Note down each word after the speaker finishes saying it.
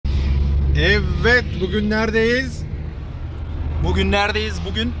Evet, bugün neredeyiz?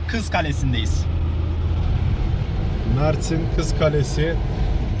 Bugün Kızkalesi'ndeyiz. Mersin Kızkalesi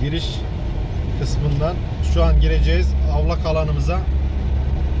giriş kısmından şu an gireceğiz avlak alanımıza.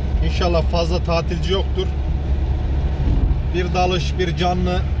 İnşallah fazla tatilci yoktur. Bir dalış, bir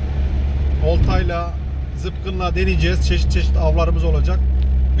canlı oltayla, zıpkınla deneyeceğiz. Çeşit çeşit avlarımız olacak.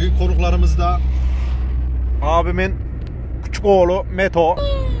 Büyük konuklarımız da abimin küçük oğlu Meto.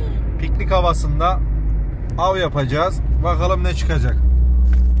 Piknik havasında av yapacağız. Bakalım ne çıkacak.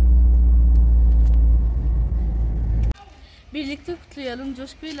 Birlikte kutlayalım,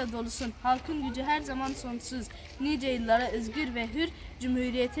 coşkuyla dolusun. Halkın gücü her zaman sonsuz. Nice yıllara özgür ve hür,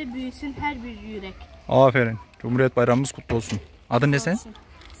 cumhuriyete büyüsün her bir yürek. Aferin. Cumhuriyet Bayramımız kutlu olsun. Adın ne sen?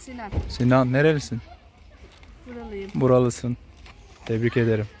 Sinan. Sinan. Nerelisin? Buralıyım. Buralısın. Tebrik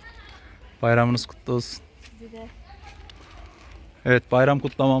ederim. Bayramınız kutlu olsun. Bir de. Evet, bayram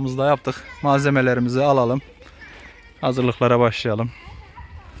kutlamamızı da yaptık. Malzemelerimizi alalım. Hazırlıklara başlayalım.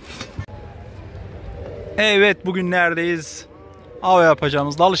 Evet, bugün neredeyiz? Av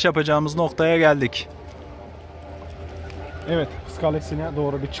yapacağımız, dalış yapacağımız noktaya geldik. Evet, Kızkalesi'ne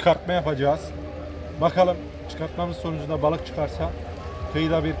doğru bir çıkartma yapacağız. Bakalım çıkartmamız sonucunda balık çıkarsa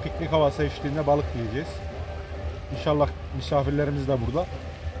kıyıda bir piknik havası eşliğinde balık yiyeceğiz. İnşallah misafirlerimiz de burada.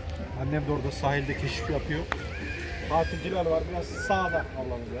 Annem de orada sahilde keşif yapıyor. Tatilciler var, biraz sağda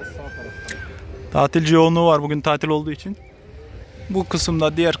avlanacağız, sağ tarafta. Tatilci yoğunluğu var bugün tatil olduğu için. Bu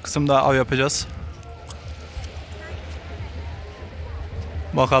kısımda, diğer kısımda av yapacağız.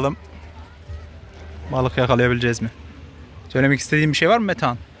 Bakalım balık yakalayabileceğiz mi? Söylemek istediğin bir şey var mı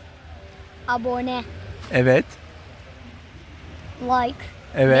Metehan? Abone, Evet. like,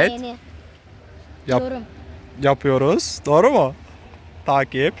 Evet. beğeni, Yap- yorum. Yapıyoruz. Doğru mu?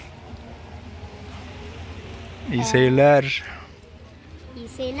 Takip. İyi seyirler. İyi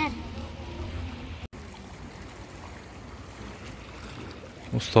seyirler.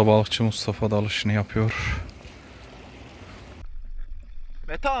 Usta balıkçı Mustafa dalışını yapıyor.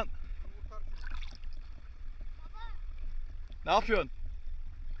 Metehan. Ne yapıyorsun?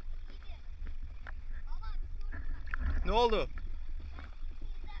 Ne oldu?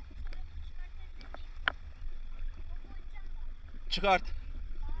 Çıkart.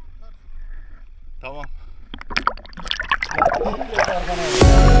 Tamam.